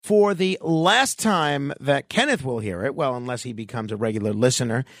for the last time that Kenneth will hear it, well, unless he becomes a regular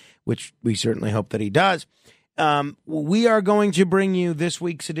listener, which we certainly hope that he does, we are going to bring you this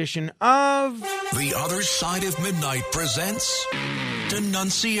week's edition of The Other Side of Midnight presents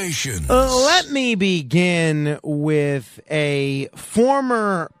Denunciations. Let me begin with a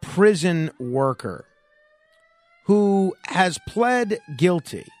former prison worker who has pled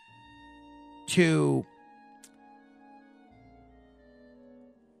guilty to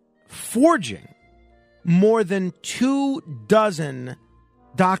forging more than 24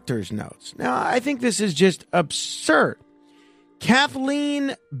 doctor's notes. Now, I think this is just absurd.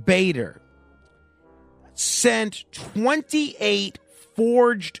 Kathleen Bader sent 28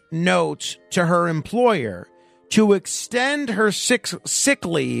 forged notes to her employer to extend her sick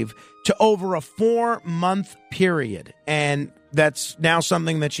leave to over a 4-month period. And that's now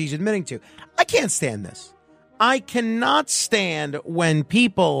something that she's admitting to. I can't stand this. I cannot stand when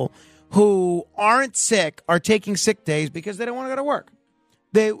people who aren't sick are taking sick days because they don't want to go to work.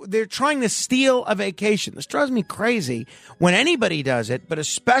 They're trying to steal a vacation. This drives me crazy when anybody does it, but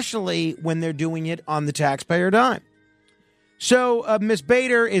especially when they're doing it on the taxpayer dime. So Ms.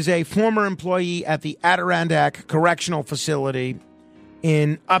 Bader is a former employee at the Adirondack Correctional Facility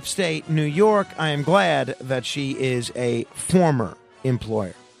in upstate New York. I am glad that she is a former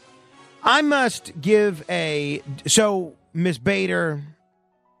employer. I must give so Ms. Bader,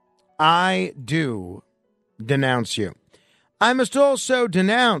 I do denounce you. I must also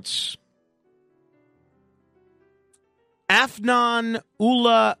denounce Afnan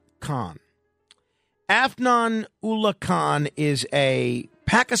Ullah Khan. Afnan Ullah Khan is a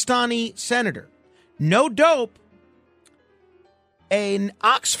Pakistani senator. No dope. An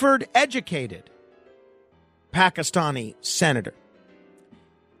Oxford-educated Pakistani senator.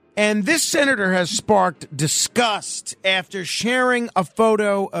 And this senator has sparked disgust after sharing a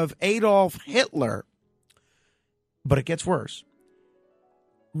photo of Adolf Hitler. But it gets worse.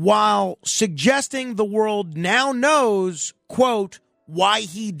 While suggesting the world now knows, quote, why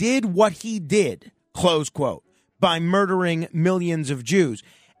he did what he did, close quote, by murdering millions of Jews.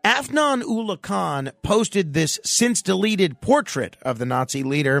 Afnan Ullah Khan posted this since-deleted portrait of the Nazi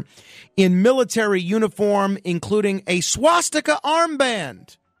leader in military uniform, including a swastika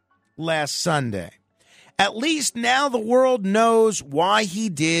armband, last Sunday. At least now the world knows why he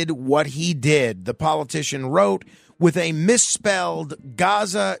did what he did, the politician wrote with a misspelled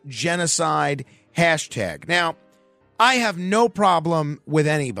Gaza genocide hashtag. Now, I have no problem with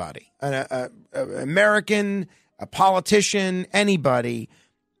anybody, an American, a politician, anybody,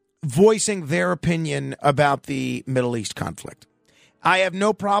 voicing their opinion about the Middle East conflict. I have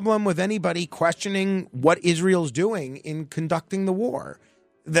no problem with anybody questioning what Israel's doing in conducting the war.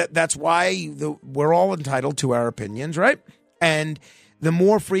 That's why we're all entitled to our opinions, right? And the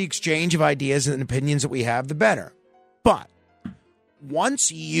more free exchange of ideas and opinions that we have, the better. But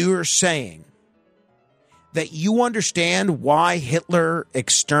once you're saying that you understand why Hitler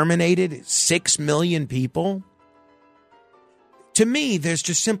exterminated 6 million people, to me, there's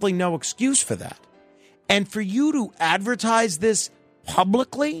just simply no excuse for that. And for you to advertise this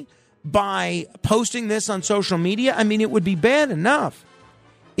publicly by posting this on social media, I mean, it would be bad enough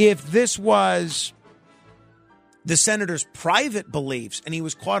if this was the senator's private beliefs and he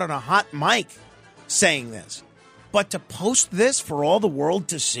was caught on a hot mic saying this. But to post this for all the world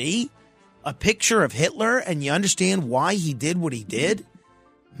to see, a picture of Hitler, and you understand why he did what he did?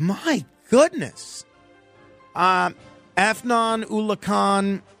 My goodness. Afnan Ullah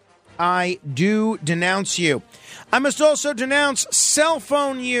Khan, I do denounce you. I must also denounce cell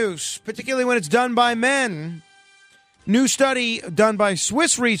phone use, particularly when it's done by men. New study done by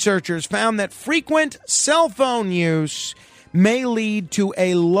Swiss researchers found that frequent cell phone use may lead to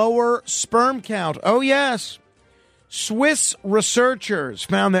a lower sperm count. Oh, yes. Swiss researchers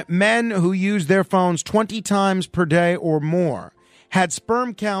found that men who use their phones 20 times per day or more had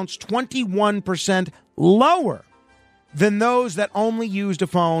sperm counts 21% lower than those that only used a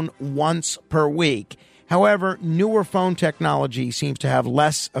phone once per week. However, newer phone technology seems to have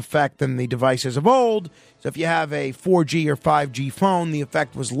less effect than the devices of old. So if you have a 4G or 5G phone, the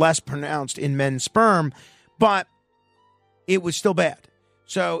effect was less pronounced in men's sperm, but it was still bad.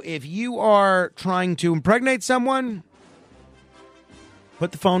 So if you are trying to impregnate someone,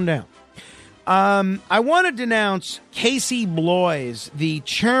 put the phone down. I want to denounce Casey Bloys, the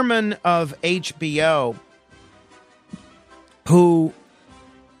chairman of HBO, who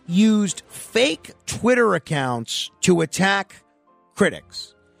used fake Twitter accounts to attack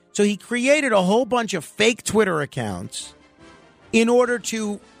critics. So he created a whole bunch of fake Twitter accounts in order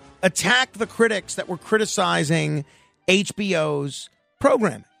to attack the critics that were criticizing HBO's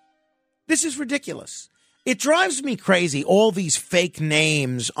programming. This is ridiculous. It drives me crazy, all these fake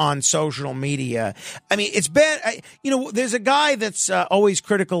names on social media. I mean, it's bad. There's a guy that's always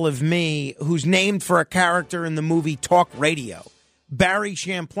critical of me who's named for a character in the movie Talk Radio, Barry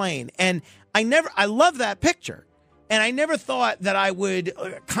Champlain. And I love that picture. And I never thought that I would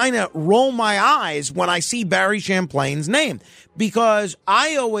kind of roll my eyes when I see Barry Champlain's name, because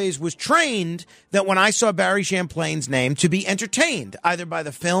I always was trained that when I saw Barry Champlain's name to be entertained, either by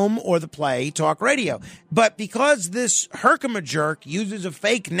the film or the play Talk Radio. But because this herkimer-jerk uses a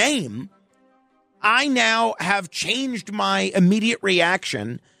fake name, I now have changed my immediate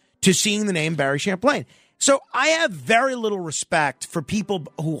reaction to seeing the name Barry Champlain. So I have very little respect for people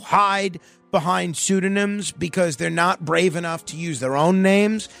who hide behind pseudonyms because they're not brave enough to use their own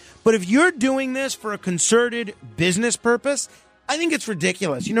names. But if you're doing this for a concerted business purpose, I think it's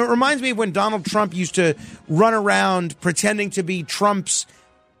ridiculous. It reminds me of when Donald Trump used to run around pretending to be Trump's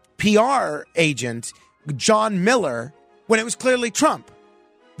PR agent, John Miller, when it was clearly Trump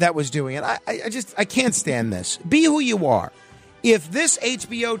that was doing it. I can't stand this. Be who you are. If this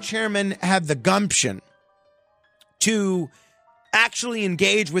HBO chairman had the gumption to actually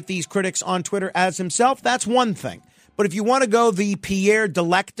engage with these critics on Twitter as himself, that's one thing. But if you want to go the Pierre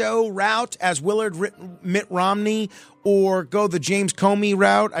Delecto route as Willard Mitt Romney, or go the James Comey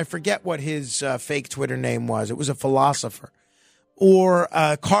route, I forget what his fake Twitter name was. It was a philosopher. Or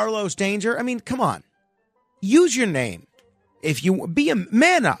Carlos Danger. I mean, come on. Use your name. If you be a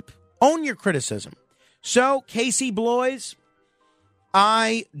man up, own your criticism. So, Casey Bloys,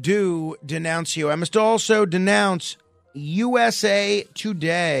 I do denounce you. I must also denounce USA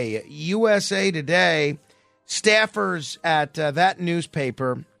Today. USA Today, staffers at that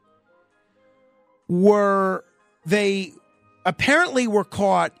newspaper they apparently were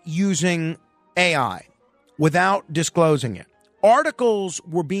caught using AI without disclosing it. Articles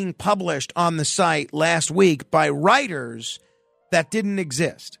were being published on the site last week by writers that didn't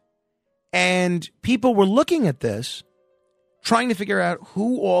exist. And people were looking at this, trying to figure out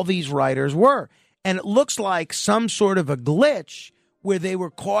who all these writers were. And it looks like some sort of a glitch where they were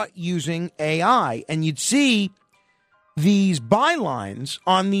caught using AI. And you'd see these bylines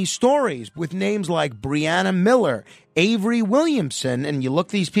on these stories with names like Brianna Miller, Avery Williamson, and you look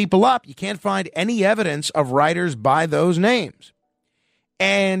these people up, you can't find any evidence of writers by those names.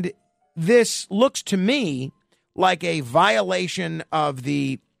 And this looks to me like a violation of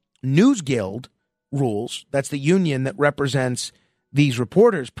the News Guild rules. That's the union that represents these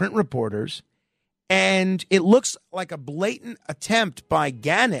reporters, print reporters. And it looks like a blatant attempt by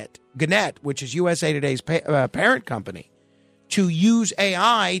Gannett, which is USA Today's parent company, to use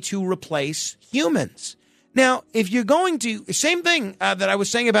AI to replace humans. Now, if you're going to, same thing that I was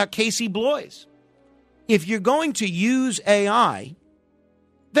saying about Casey Bloys, if you're going to use AI,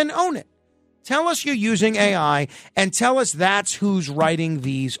 then own it. Tell us you're using AI and tell us that's who's writing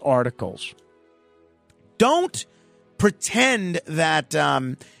these articles. Don't pretend that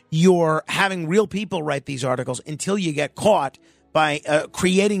you're having real people write these articles until you get caught by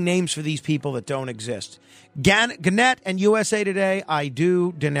creating names for these people that don't exist. Gannett and USA Today, I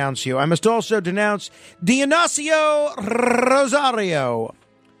do denounce you. I must also denounce Denunciations Rosario,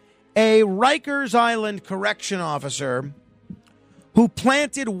 a Rikers Island correction officer who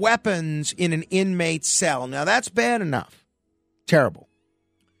planted weapons in an inmate's cell. Now, that's bad enough. Terrible.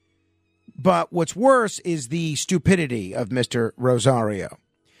 But what's worse is the stupidity of Mr. Rosario.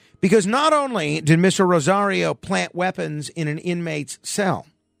 Because not only did Mr. Rosario plant weapons in an inmate's cell,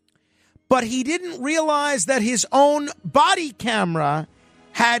 but he didn't realize that his own body camera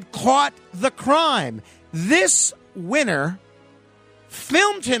had caught the crime. This winner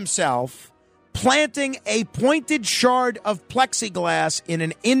filmed himself planting a pointed shard of plexiglass in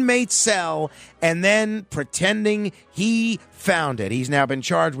an inmate's cell and then pretending he found it. He's now been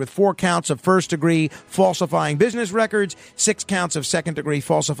charged with 4 counts of first-degree falsifying business records, 6 counts of second-degree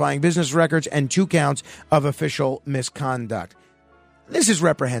falsifying business records, and 2 counts of official misconduct. This is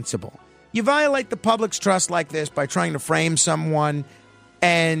reprehensible. You violate the public's trust like this by trying to frame someone,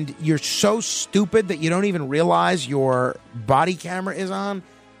 and you're so stupid that you don't even realize your body camera is on.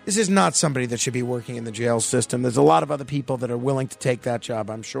 This is not somebody that should be working in the jail system. There's a lot of other people that are willing to take that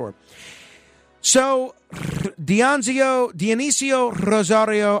job, I'm sure. So, Dionisio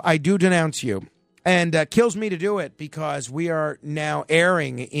Rosario, I do denounce you. And kills me to do it because we are now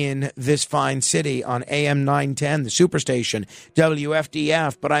airing in this fine city on AM 910, the superstation,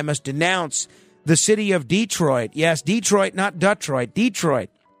 WFDF. But I must denounce the city of Detroit. Yes, Detroit, not Detroit. Detroit.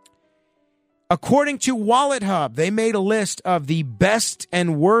 According to Wallet Hub, they made a list of the best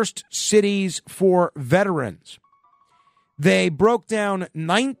and worst cities for veterans. They broke down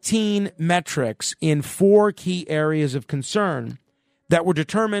 19 metrics in 4 key areas of concern that were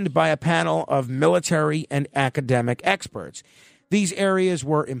determined by a panel of military and academic experts. These areas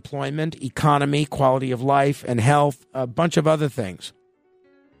were employment, economy, quality of life, and health, a bunch of other things.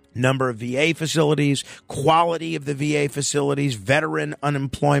 Number of VA facilities, quality of the VA facilities, veteran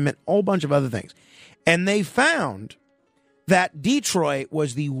unemployment, a whole bunch of other things. And they found that Detroit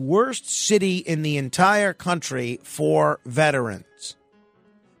was the worst city in the entire country for veterans.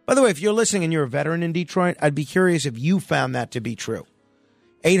 By the way, if you're listening and you're a veteran in Detroit, I'd be curious if you found that to be true.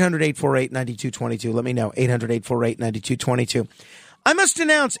 800-848-9222. Let me know. 800-848-9222. I must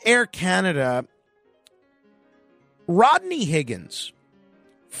announce Air Canada. Rodney Higgins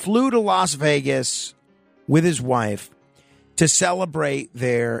flew to Las Vegas with his wife to celebrate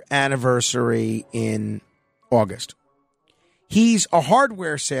their anniversary in August. He's a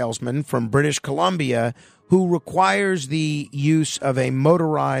hardware salesman from British Columbia who requires the use of a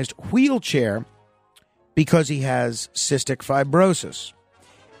motorized wheelchair because he has cystic fibrosis.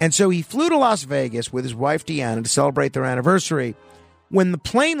 And so he flew to Las Vegas with his wife, Deanna, to celebrate their anniversary. When the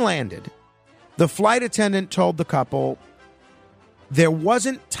plane landed, the flight attendant told the couple there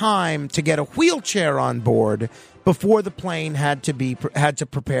wasn't time to get a wheelchair on board before the plane had to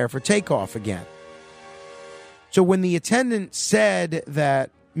prepare for takeoff again. So when the attendant said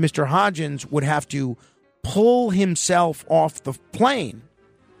that Mr. Hodgins would have to pull himself off the plane,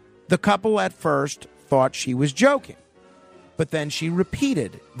 the couple at first thought she was joking. But then she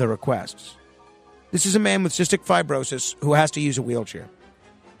repeated the requests. This is a man with cystic fibrosis who has to use a wheelchair.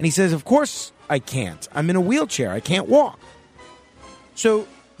 And he says, of course I can't. I'm in a wheelchair. I can't walk. So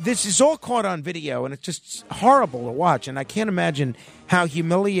this is all caught on video, and it's just horrible to watch. And I can't imagine how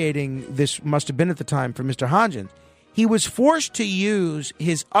humiliating this must have been at the time for Mr. Hodgins. He was forced to use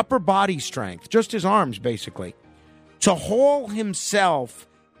his upper body strength, just his arms basically, to haul himself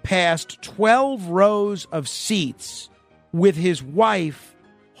past 12 rows of seats with his wife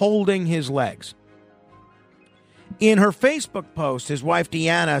holding his legs. In her Facebook post, his wife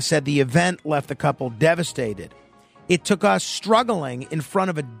Deanna said the event left the couple devastated. It took us struggling in front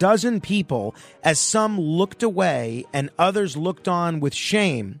of a dozen people as some looked away and others looked on with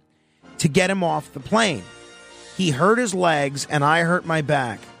shame to get him off the plane. He hurt his legs and I hurt my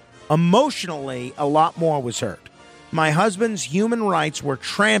back. Emotionally, a lot more was hurt. My husband's human rights were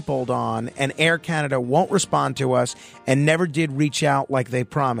trampled on, and Air Canada won't respond to us and never did reach out like they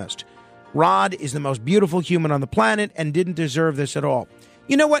promised. Rod is the most beautiful human on the planet and didn't deserve this at all.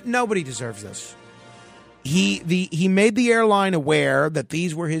 You know what? Nobody deserves this. He made the airline aware that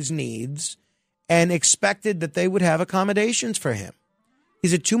these were his needs and expected that they would have accommodations for him.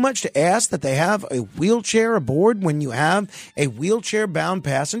 Is it too much to ask that they have a wheelchair aboard when you have a wheelchair-bound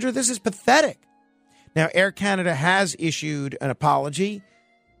passenger? This is pathetic. Now, Air Canada has issued an apology.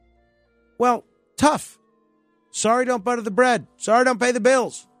 Well, tough. Sorry, don't butter the bread. Sorry, don't pay the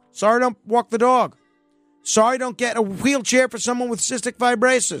bills. Sorry, don't walk the dog. Sorry, don't get a wheelchair for someone with cystic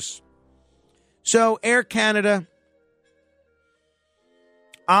fibrosis. So, Air Canada,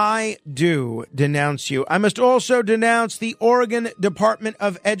 I do denounce you. I must also denounce the Oregon Department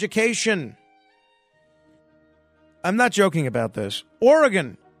of Education. I'm not joking about this.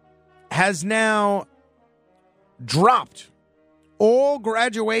 Oregon has now dropped all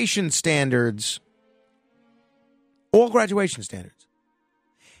graduation standards. All graduation standards.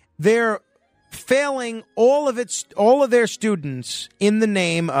 They're failing all of their students in the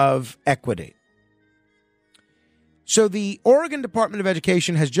name of equity. So the Oregon Department of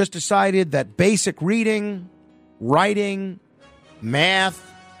Education has just decided that basic reading, writing,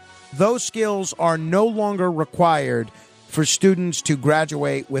 math, those skills are no longer required for students to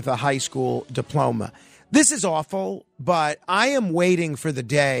graduate with a high school diploma. This is awful, but I am waiting for the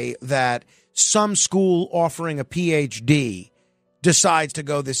day that some school offering a PhD decides to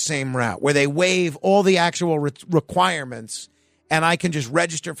go this same route, where they waive all the actual requirements and I can just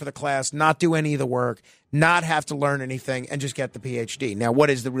register for the class, not do any of the work, not have to learn anything, and just get the PhD. Now, what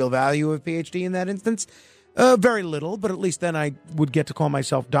is the real value of a PhD in that instance? Very little, but at least then I would get to call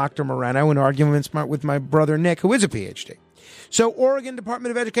myself Dr. Moreno in arguments with my brother Nick, who is a PhD. So, Oregon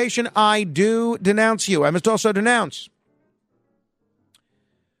Department of Education, I do denounce you. I must also denounce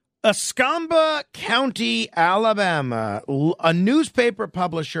Escambia County, Alabama. A newspaper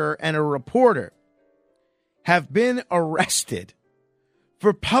publisher and a reporter have been arrested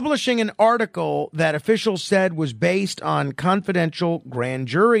for publishing an article that officials said was based on confidential grand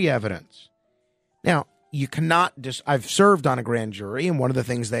jury evidence. Now, you cannot I've served on a grand jury, and one of the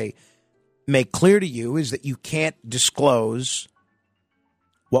things they make clear to you is that you can't disclose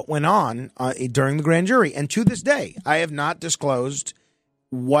what went on during the grand jury. And to this day, I have not disclosed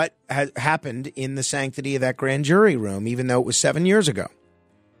what happened in the sanctity of that grand jury room, even though it was 7 years ago,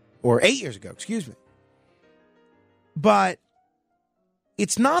 or 8 years ago, excuse me. But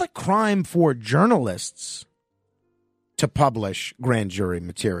it's not a crime for journalists to publish grand jury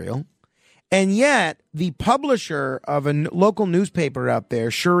material. And yet, the publisher of a local newspaper out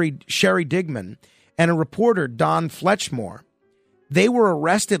there, Sherry Digman, and a reporter, Don Fletchmore, they were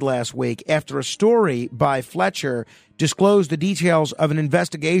arrested last week after a story by Fletcher disclosed the details of an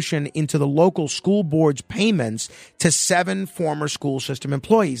investigation into the local school board's payments to 7 former school system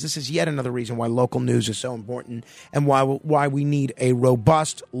employees. This is yet another reason why local news is so important and why we need a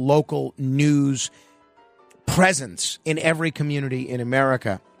robust local news presence in every community in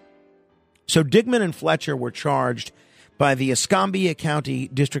America. So Digman and Fletcher were charged by the Escambia County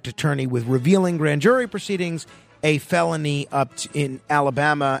District Attorney with revealing grand jury proceedings, a felony in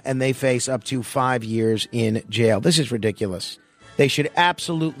Alabama, and they face up to 5 years in jail. This is ridiculous. They should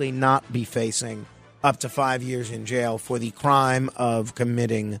absolutely not be facing up to 5 years in jail for the crime of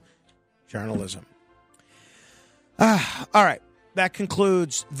committing journalism. All right. That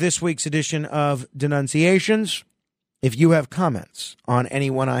concludes this week's edition of Denunciations. If you have comments on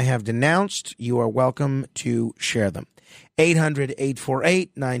anyone I have denounced, you are welcome to share them.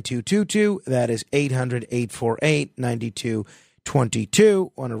 800-848-9222. That is 800-848-9222. I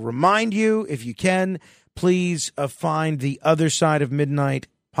want to remind you, if you can, please find the Other Side of Midnight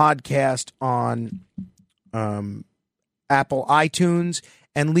podcast on Apple iTunes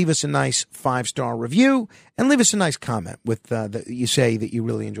and leave us a nice 5-star review and leave us a nice comment with that you say that you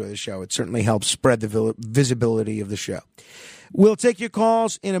really enjoy the show. It certainly helps spread the visibility of the show. We'll take your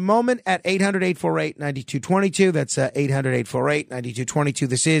calls in a moment at 800-848-9222. That's 800-848-9222.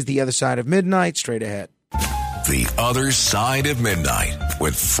 This is The Other Side of Midnight. Straight ahead. The Other Side of Midnight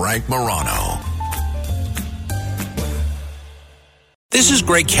with Frank Morano. This is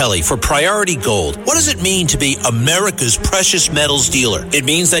Greg Kelly for Priority Gold. What does it mean to be America's precious metals dealer? It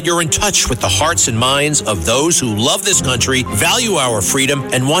means that you're in touch with the hearts and minds of those who love this country, value our freedom,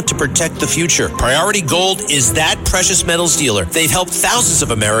 and want to protect the future. Priority Gold is that precious metals dealer. They've helped thousands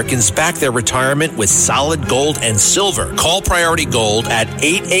of Americans back their retirement with solid gold and silver. Call Priority Gold at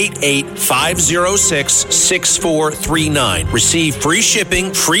 888-506-6439. Receive free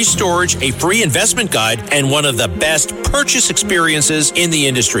shipping, free storage, a free investment guide, and one of the best purchase experiences in the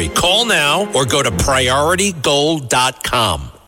industry. Call now or go to PriorityGold.com.